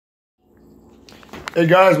Hey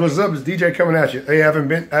guys, what's up? It's DJ coming at you. Hey, I haven't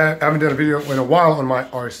done a video in a while on my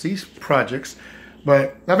RC projects,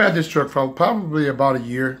 but I've had this truck for probably about a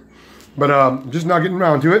year, but just not getting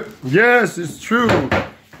around to it. Yes, it's true.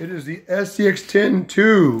 It is the Scx10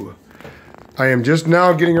 2. I am just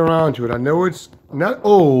now getting around to it. I know it's not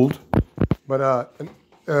old, but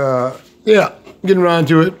yeah, getting around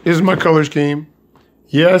to it. This is my color scheme.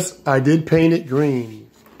 Yes, I did paint it green.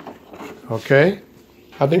 Okay.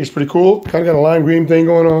 I think it's pretty cool. Kind of got a lime green thing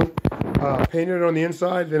going on. Painted it on the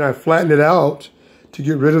inside, then I flattened it out to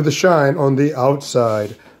get rid of the shine on the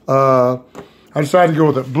outside. I decided to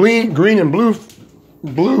go with a green and blue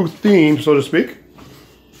theme, so to speak.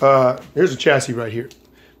 Here's a chassis right here.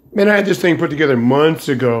 Man, I had this thing put together months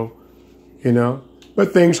ago, you know.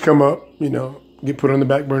 But things come up, you know, get put on the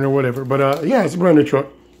back burner or whatever. But yeah, it's a brand new truck.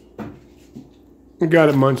 I got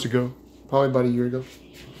it months ago, probably about a year ago.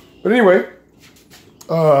 But anyway.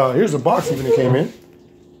 Here's the box even it came in.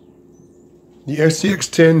 The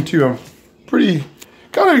Scx10 2. I'm pretty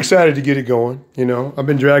kind of excited to get it going. You know, I've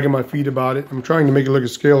been dragging my feet about it. I'm trying to make it look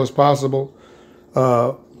as scale as possible.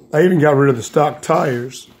 I even got rid of the stock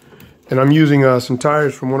tires, and I'm using some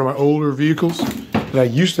tires from one of my older vehicles that I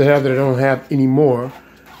used to have that I don't have anymore,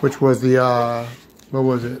 which was the what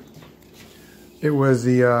was it? It was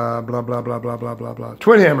the blah blah blah blah blah blah blah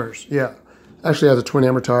Twin Hammers. Yeah. Actually has the Twin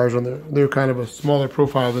Hammer tires on there. They're kind of a smaller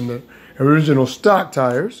profile than the original stock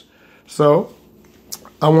tires. So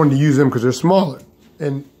I wanted to use them because they're smaller.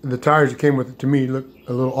 And the tires that came with it, to me, look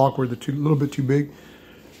a little awkward. They're a little bit too big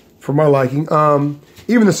for my liking.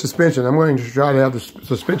 Even the suspension, I'm going to try to have the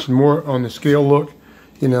suspension more on the scale look.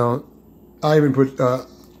 You know, I even put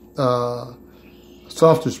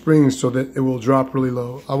softer springs so that it will drop really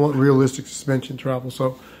low. I want realistic suspension travel.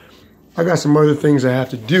 So I got some other things I have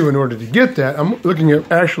to do in order to get that. I'm looking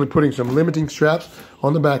at actually putting some limiting straps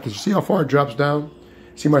on the back. Did you see how far it drops down?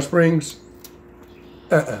 See my springs?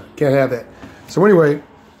 Can't have that. So anyway,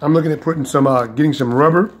 I'm looking at putting some, getting some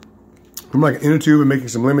rubber from like an inner tube and making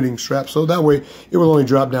some limiting straps. So that way it will only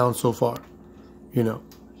drop down so far, you know.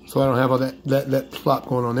 So I don't have all that plop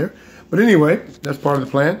going on there. But anyway, that's part of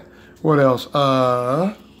the plan. What else?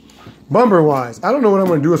 Bumper wise, I don't know what I'm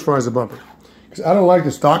going to do as far as the bumper. Because I don't like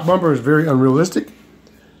the stock bumper. It's very unrealistic.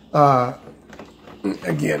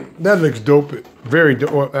 Again, that looks dope. Very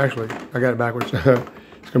dope. Well, actually, I got it backwards. It's going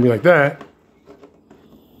to be like that.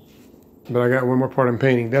 But I got one more part I'm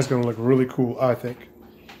painting. That's going to look really cool, I think.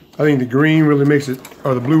 I think the green really makes it,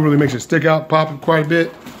 or the blue really makes it stick out, pop it quite a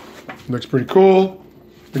bit. Looks pretty cool.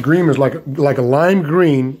 The green is like a lime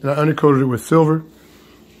green, and I undercoated it with silver.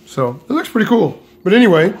 So, it looks pretty cool. But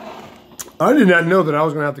anyway, I did not know that I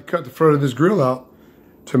was going to have to cut the front of this grill out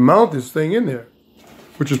to mount this thing in there,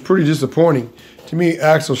 which was pretty disappointing. To me,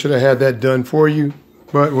 Axial should have had that done for you,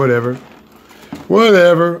 but whatever.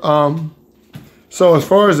 Whatever. So as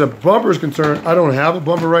far as the bumper is concerned, I don't have a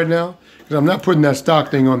bumper right now because I'm not putting that stock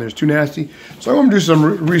thing on there. It's too nasty. So I'm going to do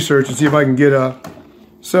some research and see if I can get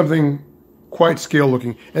something quite scale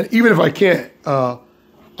looking. And even if I can't,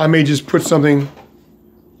 I may just put something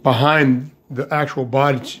behind the actual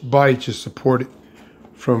body to support it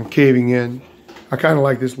from caving in. I kind of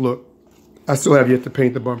like this look. I still have yet to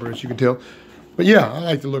paint the bumper, as you can tell. But yeah, I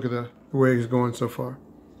like the look of the way it's going so far.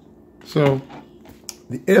 So,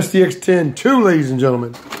 the Scx10 2, ladies and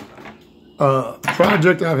gentlemen.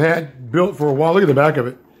 Project I've had built for a while. Look at the back of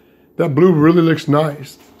it. That blue really looks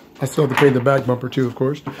nice. I still have to paint the back bumper too, of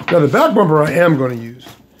course. Now, the back bumper I am going to use.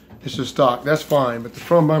 It's just stock. That's fine. But the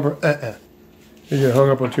front bumper, You get hung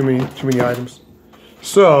up on too many items.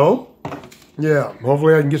 So, yeah,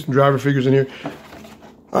 hopefully I can get some driver figures in here.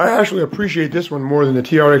 I actually appreciate this one more than the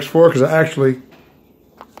TRX4 because I actually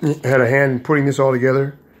had a hand in putting this all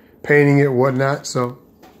together, painting it, whatnot. So,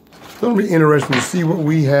 it's going to be interesting to see what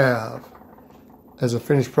we have as a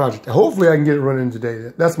finished project. Hopefully I can get it running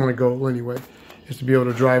today. That's my goal anyway, is to be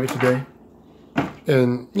able to drive it today.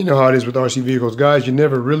 And you know how it is with RC vehicles. Guys, you're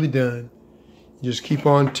never really done. Just keep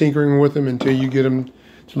on tinkering with them until you get them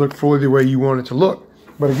to look fully the way you want it to look.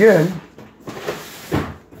 But again,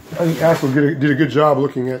 I think Axial did a good job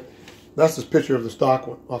looking at, that's this picture of the stock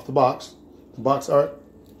one off the box art.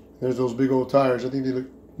 There's those big old tires. I think they look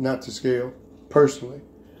not to scale, personally.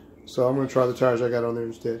 So I'm going to try the tires I got on there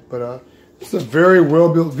instead. But it's a very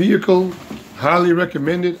well-built vehicle, highly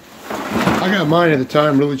recommended. I got mine at the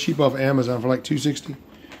time really cheap off Amazon for like $260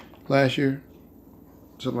 last year,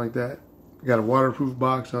 something like that. Got a waterproof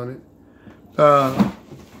box on it.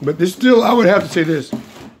 But this still, I would have to say this.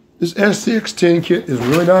 This Scx10 kit is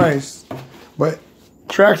really nice. But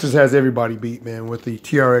Traxxas has everybody beat, man, with the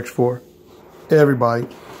TRX4. Everybody.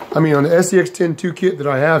 I mean, on the Scx10 2 kit that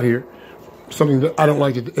I have here, something that I don't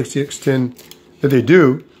like that the Scx10 that they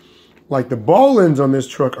do. Like the ball ends on this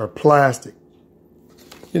truck are plastic.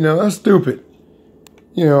 You know, that's stupid.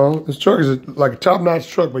 You know, this truck is like a top-notch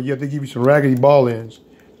truck, but yet they give you some raggedy ball ends.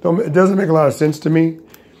 It doesn't make a lot of sense to me.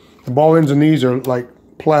 The ball ends on these are like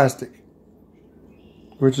plastic,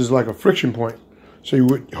 which is like a friction point. So you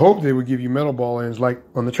would hope they would give you metal ball ends like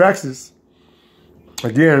on the Traxxas.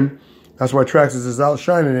 Again, that's why Traxxas is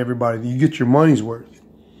outshining everybody. You get your money's worth,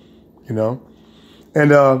 you know.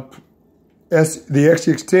 And the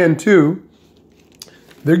Scx10 too,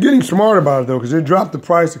 they're getting smart about it though, because they dropped the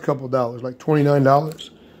price a couple of dollars, like $29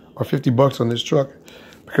 or $50 on this truck,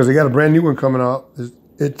 because they got a brand new one coming out.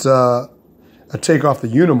 It's a takeoff the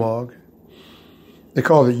Unimog. They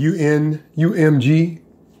call it UMG.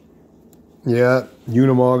 Yeah,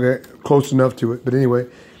 Unimog, close enough to it. But anyway,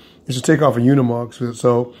 it's a takeoff of Unimog.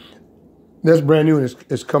 So that's brand new and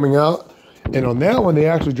it's coming out. And on that one, they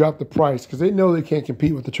actually dropped the price because they know they can't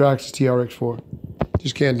compete with the Traxxas TRX4.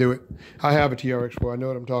 Just can't do it. I have a TRX4. I know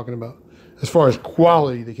what I'm talking about. As far as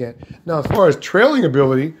quality, they can't. Now, as far as trailing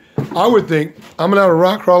ability, I would think, I'm not a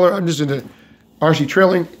rock crawler. I'm just into RC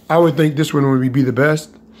trailing. I would think this one would be the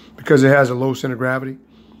best because it has a low center of gravity.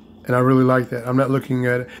 And I really like that. I'm not looking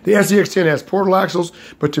at it. The Scx10 has portal axles,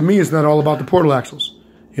 but to me, it's not all about the portal axles.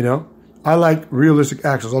 You know, I like realistic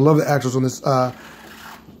axles. I love the axles on this axle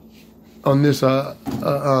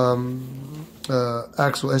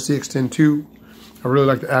Scx10 2. I really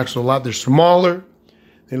like the axle a lot. They're smaller.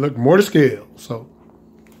 They look more to scale. So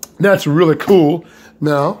that's really cool.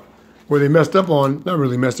 Now, where they messed up on, not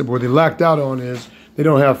really messed up, where they lacked out on is they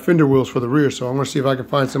don't have fender wheels for the rear. So I'm going to see if I can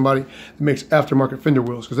find somebody that makes aftermarket fender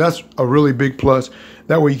wheels, because that's a really big plus.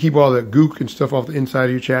 That way you keep all the gook and stuff off the inside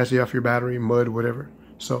of your chassis, off your battery, mud, whatever.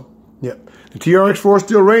 So, yeah. The TRX4 is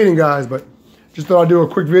still raining, guys, but just thought I'd do a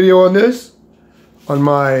quick video on this, on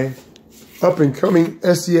my up-and-coming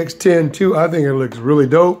Scx10 2. I think it looks really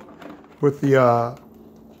dope with the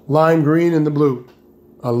lime green and the blue.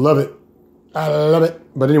 I love it. I love it.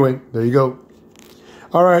 But anyway, there you go.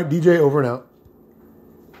 All right, DJ, over and out.